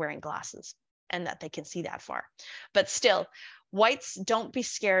that they're wearing glasses and that they can see that far. But still, don't be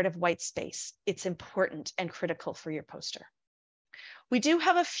scared of white space. It's important and critical for your poster. We do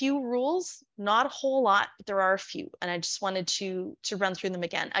have a few rules, not a whole lot, but there are a few. And I just wanted to run through them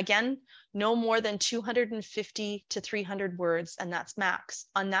again. Again, no more than 250 to 300 words, and that's max.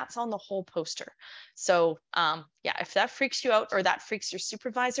 And that's on the whole poster. So yeah, if that freaks you out or that freaks your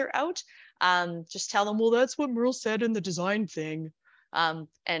supervisor out, just tell them, well, that's what Merle said in the design thing.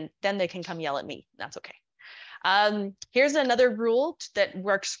 And then they can come yell at me. That's okay. Here's another rule that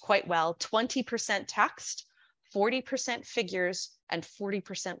works quite well: 20% text, 40% figures, and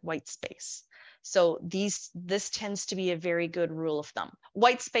 40% white space. So this tends to be a very good rule of thumb.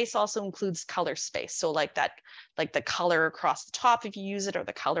 White space also includes color space. So like the color across the top if you use it, or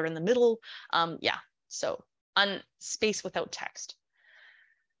the color in the middle. Yeah, so space without text.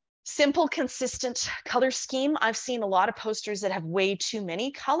 Simple, consistent color scheme. I've seen a lot of posters that have way too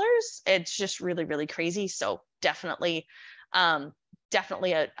many colors. It's just really, really crazy. So definitely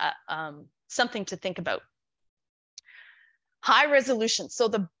something to think about. High resolution. So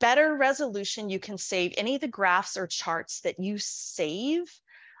the better resolution you can save any of the graphs or charts that you save,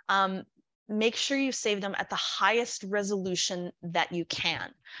 make sure you save them at the highest resolution that you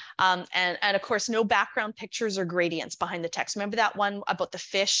can. And of course, no background pictures or gradients behind the text. Remember that one about the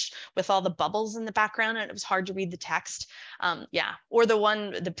fish with all the bubbles in the background and it was hard to read the text? Yeah, or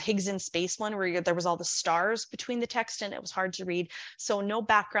the pigs in space one where there was all the stars between the text and it was hard to read. So no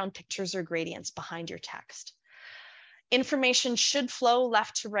background pictures or gradients behind your text. Information should flow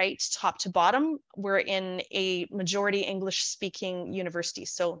left to right, top to bottom. We're in a majority English speaking university,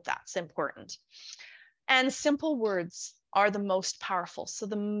 so that's important. And simple words are the most powerful. So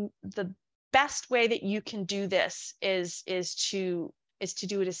the best way that you can do this is to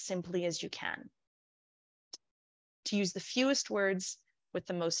do it as simply as you can. To use the fewest words with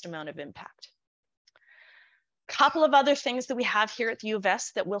the most amount of impact. Couple of other things that we have here at the U of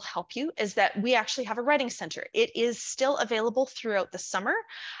S that will help you is that we actually have a writing center. It is still available throughout the summer,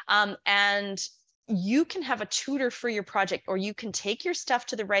 and you can have a tutor for your project, or you can take your stuff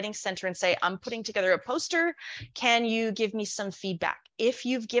to the writing center and say, I'm putting together a poster. Can you give me some feedback? If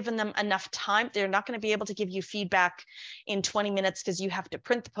you've given them enough time, they're not going to be able to give you feedback in 20 minutes because you have to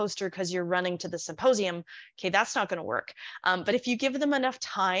print the poster because you're running to the symposium. Okay, that's not going to work. But if you give them enough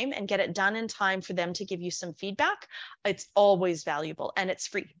time and get it done in time for them to give you some feedback, it's always valuable and it's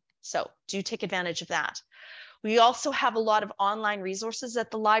free. So do take advantage of that. We also have a lot of online resources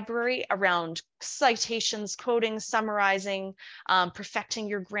at the library around citations, quoting, summarizing, perfecting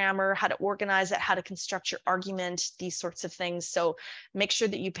your grammar, how to organize it, how to construct your argument, these sorts of things. So make sure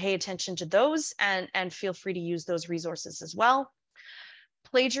that you pay attention to those and feel free to use those resources as well.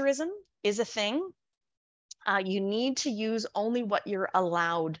 Plagiarism is a thing. You need to use only what you're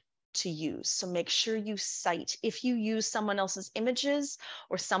allowed to use. So make sure you cite. If you use someone else's images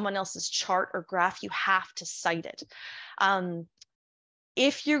or someone else's chart or graph, you have to cite it.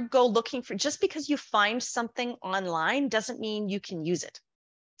 If you go looking for, just because you find something online doesn't mean you can use it.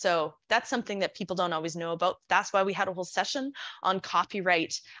 So that's something that people don't always know about. That's why we had a whole session on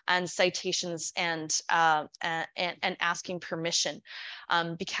copyright and citations and asking permission,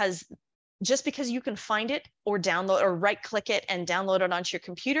 because just because you can find it or download or right click it and download it onto your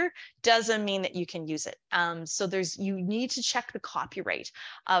computer doesn't mean that you can use it. So you need to check the copyright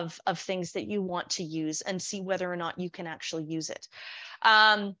of things that you want to use and see whether or not you can actually use it.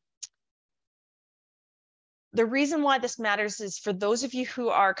 The reason why this matters is for those of you who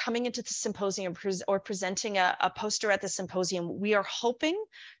are coming into the symposium or presenting a poster at the symposium, we are hoping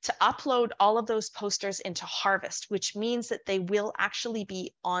to upload all of those posters into Harvest, which means that they will actually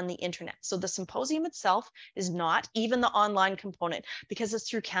be on the internet. So the symposium itself is not, even the online component, because it's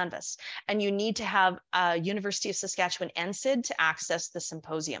through Canvas. And you need to have a University of Saskatchewan NSID to access the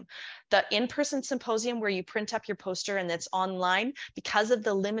symposium. The in-person symposium where you print up your poster and it's online, because of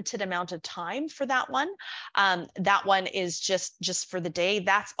the limited amount of time for that one is just for the day.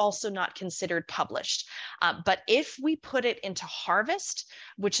 That's also not considered published. But if we put it into Harvest,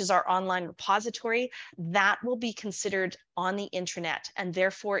 which is our online repository, that will be considered on the internet. And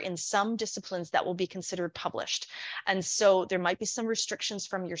therefore, in some disciplines, that will be considered published. And so there might be some restrictions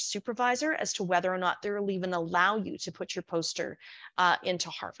from your supervisor as to whether or not they will even allow you to put your poster into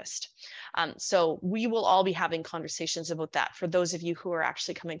Harvest. So we will all be having conversations about that for those of you who are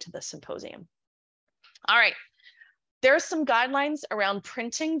actually coming to the symposium. All right. There are some guidelines around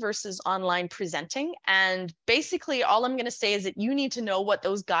printing versus online presenting. And basically all I'm going to say is that you need to know what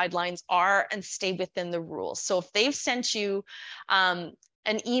those guidelines are and stay within the rules. So if they've sent you an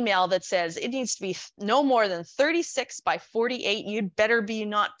email that says it needs to be no more than 36 by 48, you'd better be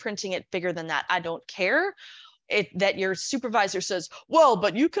not printing it bigger than that. I don't care that your supervisor says, well,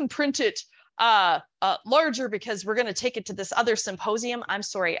 but you can print it larger because we're going to take it to this other symposium. I'm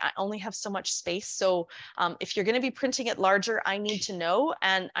sorry, I only have so much space. So if you're going to be printing it larger, I need to know,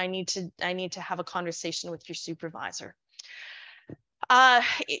 and I need to have a conversation with your supervisor.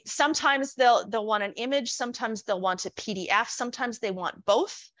 Sometimes they'll want an image, sometimes they'll want a PDF, sometimes they want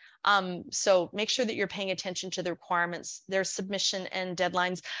both. So make sure that you're paying attention to the requirements, their submission and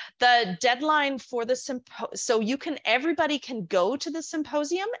deadlines. The deadline for the so everybody can go to the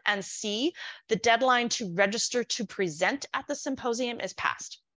symposium and see the deadline to register to present at the symposium is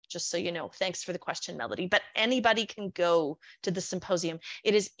passed. Just so you know. Thanks for the question, Melody. But anybody can go to the symposium.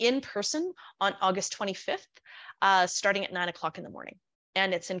 It is in person on August 25th, starting at 9 o'clock in the morning.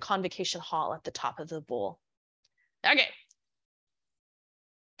 And it's in Convocation Hall at the top of the bowl. Okay.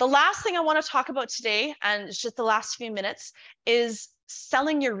 The last thing I want to talk about today, and it's just the last few minutes, is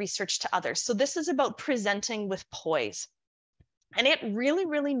selling your research to others. So this is about presenting with poise. And it really,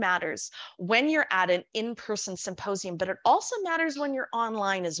 really matters when you're at an in-person symposium, but it also matters when you're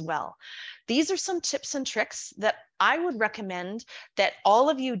online as well. These are some tips and tricks that I would recommend that all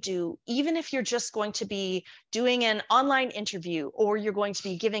of you do, even if you're just going to be doing an online interview, or you're going to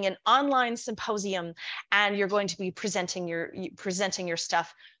be giving an online symposium and you're going to be presenting your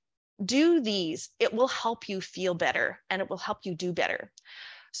stuff. Do these. It will help you feel better and it will help you do better.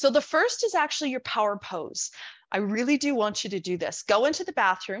 So the first is actually your power pose. I really do want you to do this. Go into the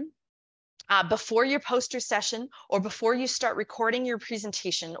bathroom before your poster session, or before you start recording your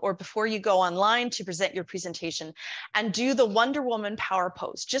presentation, or before you go online to present your presentation, and do the Wonder Woman power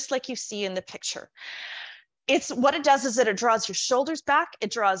pose, just like you see in the picture. What it does is that it draws your shoulders back.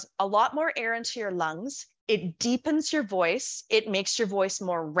 It draws a lot more air into your lungs. It deepens your voice. It makes your voice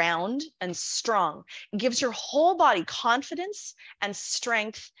more round and strong. It gives your whole body confidence and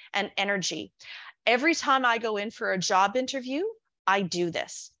strength and energy. Every time I go in for a job interview, I do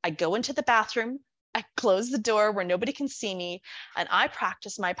this. I go into the bathroom, I close the door where nobody can see me, and I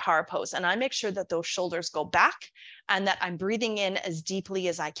practice my power pose. And I make sure that those shoulders go back and that I'm breathing in as deeply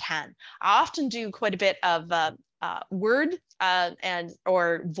as I can. I often do quite a bit of word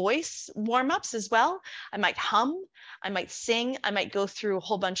or voice warm-ups as well. I might hum, I might sing, I might go through a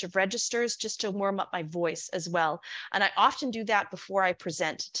whole bunch of registers just to warm up my voice as well. And I often do that before I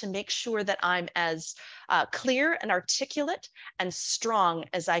present to make sure that I'm as clear and articulate and strong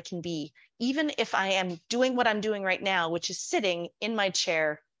as I can be, even if I am doing what I'm doing right now, which is sitting in my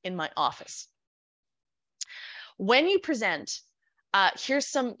chair in my office. When you present, here's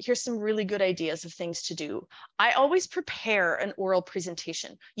some really good ideas of things to do. I always prepare an oral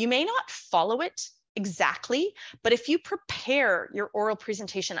presentation. You may not follow it exactly, but if you prepare your oral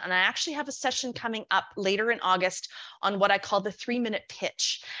presentation, and I actually have a session coming up later in August on what I call the 3-minute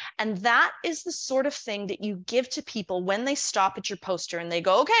pitch. And that is the sort of thing that you give to people when they stop at your poster and they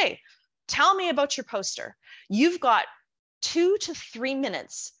go, okay, tell me about your poster. You've got 2 to 3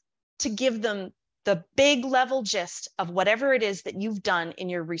 minutes to give them the big level gist of whatever it is that you've done in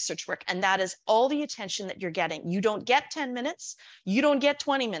your research work. And that is all the attention that you're getting. You don't get 10 minutes. You don't get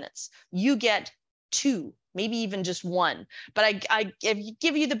 20 minutes. You get 2, maybe even just 1. But I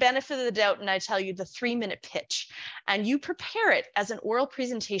give you the benefit of the doubt and I tell you the 3-minute pitch. And you prepare it as an oral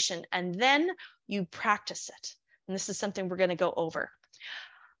presentation and then you practice it. And this is something we're going to go over.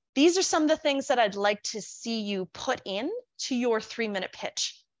 These are some of the things that I'd like to see you put in to your 3-minute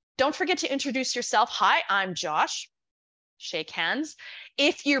pitch. Don't forget to introduce yourself. Hi, I'm Josh. Shake hands.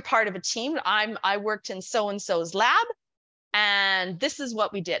 If you're part of a team, I worked in so-and-so's lab, and this is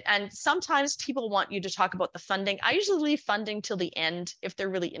what we did. And sometimes people want you to talk about the funding. I usually leave funding till the end. If they're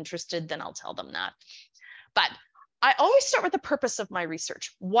really interested, then I'll tell them that. But I always start with the purpose of my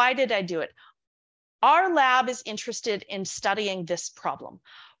research. Why did I do it? Our lab is interested in studying this problem.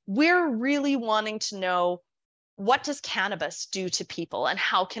 We're really wanting to know, what does cannabis do to people and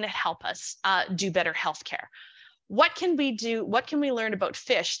how can it help us do better healthcare? What can we do? What can we learn about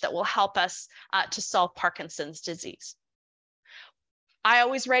fish that will help us to solve Parkinson's disease? I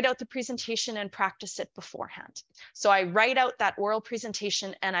always write out the presentation and practice it beforehand. So I write out that oral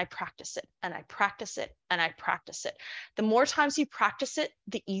presentation and I practice it and I practice it and I practice it. The more times you practice it,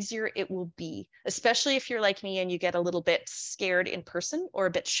 the easier it will be, especially if you're like me and you get a little bit scared in person or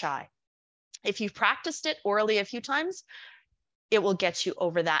a bit shy. If you've practiced it orally a few times, it will get you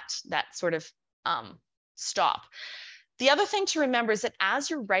over that sort of stop. The other thing to remember is that as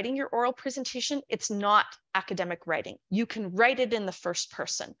you're writing your oral presentation, it's not academic writing. You can write it in the first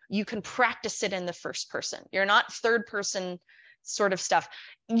person. You can practice it in the first person. You're not third person sort of stuff.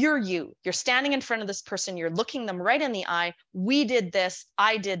 You're standing in front of this person. You're looking them right in the eye. We did this.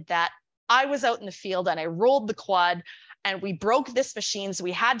 I did that. I was out in the field and I rolled the quad and we broke this machine. So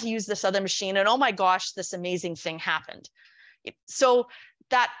we had to use this other machine. And oh my gosh, this amazing thing happened. So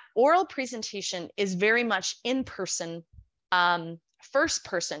that oral presentation is very much in person, first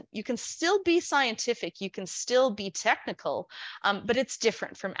person. You can still be scientific, you can still be technical, but it's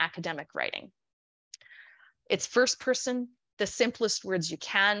different from academic writing. It's first person, the simplest words you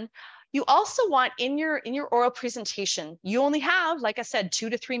can. You also want in your oral presentation, you only have, like I said, 2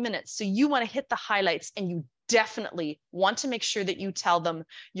 to 3 minutes. So you want to hit the highlights and you definitely want to make sure that you tell them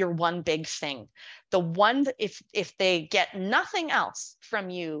your one big thing. The one, if they get nothing else from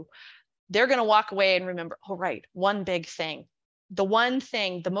you, they're going to walk away and remember, oh, right, one big thing. The one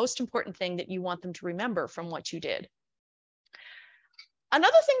thing, the most important thing that you want them to remember from what you did.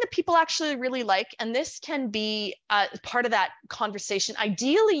 Another thing that people actually really like, and this can be part of that conversation,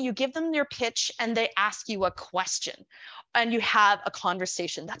 ideally you give them your pitch and they ask you a question and you have a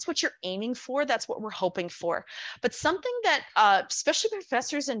conversation. That's what you're aiming for. That's what we're hoping for. But something that especially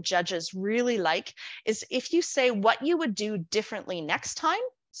professors and judges really like is if you say what you would do differently next time.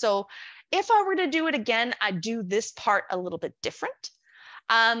 So if I were to do it again, I'd do this part a little bit different.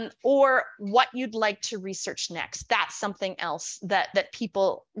 Or what you'd like to research next. That's something else that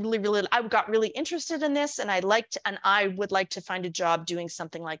people really, I got really interested in this, and I would like to find a job doing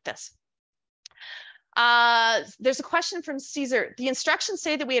something like this. There's a question from Caesar. The instructions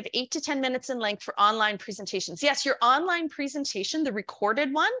say that we have 8 to 10 minutes in length for online presentations. Yes, your online presentation, the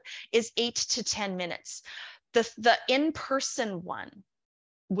recorded one, is 8 to 10 minutes. The in-person one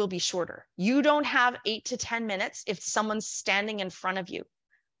will be shorter. You don't have 8 to 10 minutes if someone's standing in front of you.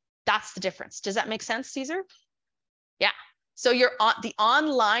 That's the difference. Does that make sense, Caesar? Yeah. So the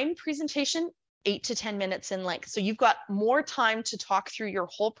online presentation, 8 to 10 minutes in length. So you've got more time to talk through your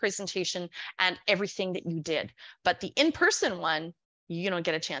whole presentation and everything that you did. But the in-person one, you don't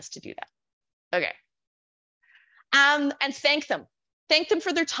get a chance to do that. Okay. And thank them. Thank them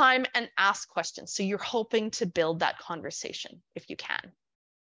for their time and ask questions. So you're hoping to build that conversation if you can.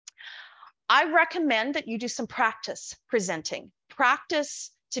 I recommend that you do some practice presenting.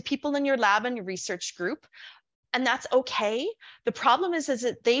 Practice to people in your lab and your research group, and that's okay. The problem is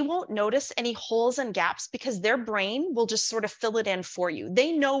that they won't notice any holes and gaps because their brain will just sort of fill it in for you.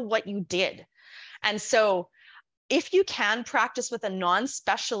 They know what you did. And so if you can practice with a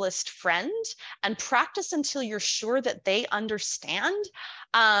non-specialist friend and practice until you're sure that they understand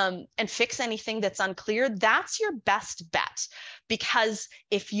and fix anything that's unclear, that's your best bet. Because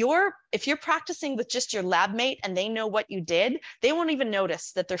if you're practicing with just your lab mate and they know what you did, they won't even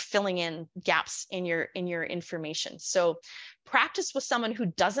notice that they're filling in gaps in your information. So practice with someone who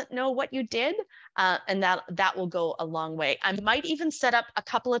doesn't know what you did, and that will go a long way. I might even set up a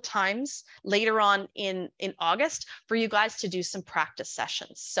couple of times later on in August for you guys to do some practice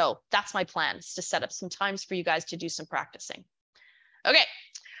sessions. So that's my plan, is to set up some times for you guys to do some practicing. Okay,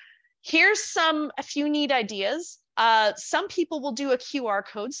 here's a few neat ideas. Some people will do a QR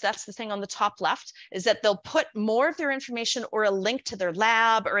code. So that's the thing on the top left, is that they'll put more of their information or a link to their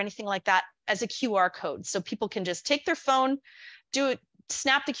lab or anything like that as a QR code. So people can just take their phone,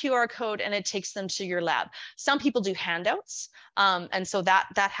 snap the QR code, and it takes them to your lab. Some people do handouts, and so that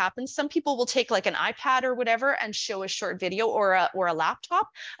happens. Some people will take like an iPad or whatever and show a short video, or a laptop,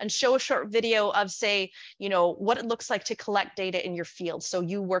 and show a short video of, say, what it looks like to collect data in your field. So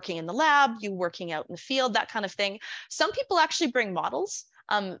you working in the lab, you working out in the field, that kind of thing. Some people actually bring models,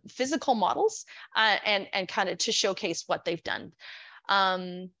 physical models, and kind of to showcase what they've done.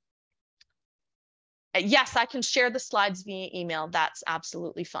 Yes, I can share the slides via email. That's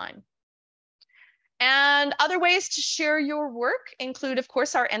absolutely fine. And other ways to share your work include, of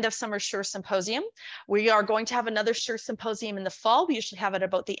course, our end of summer SURE symposium. We are going to have another SURE symposium in the fall. We usually have it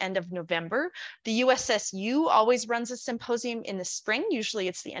about the end of November. The USSU always runs a symposium in the spring. Usually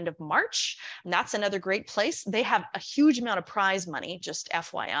it's the end of March, and that's another great place. They have a huge amount of prize money, just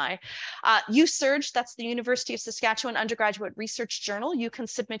FYI. USurge, that's the University of Saskatchewan Undergraduate Research Journal. You can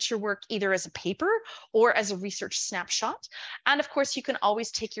submit your work either as a paper or as a research snapshot. And of course, you can always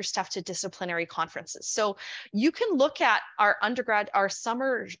take your stuff to disciplinary conferences. So you can look at our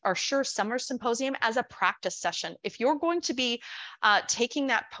SURE summer symposium as a practice session. If you're going to be taking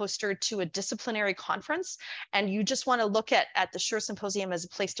that poster to a disciplinary conference and you just want to look at the SURE symposium as a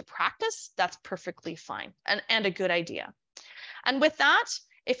place to practice, that's perfectly fine and a good idea. And with that,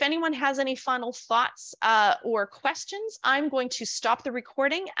 if anyone has any final thoughts or questions, I'm going to stop the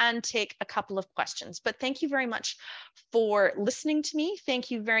recording and take a couple of questions. But thank you very much for listening to me.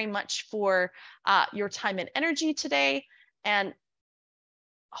 Thank you very much for your time and energy today. And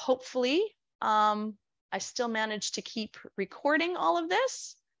hopefully, I still managed to keep recording all of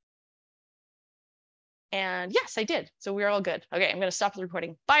this. And yes, I did. So we're all good. Okay, I'm going to stop the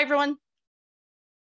recording. Bye, everyone.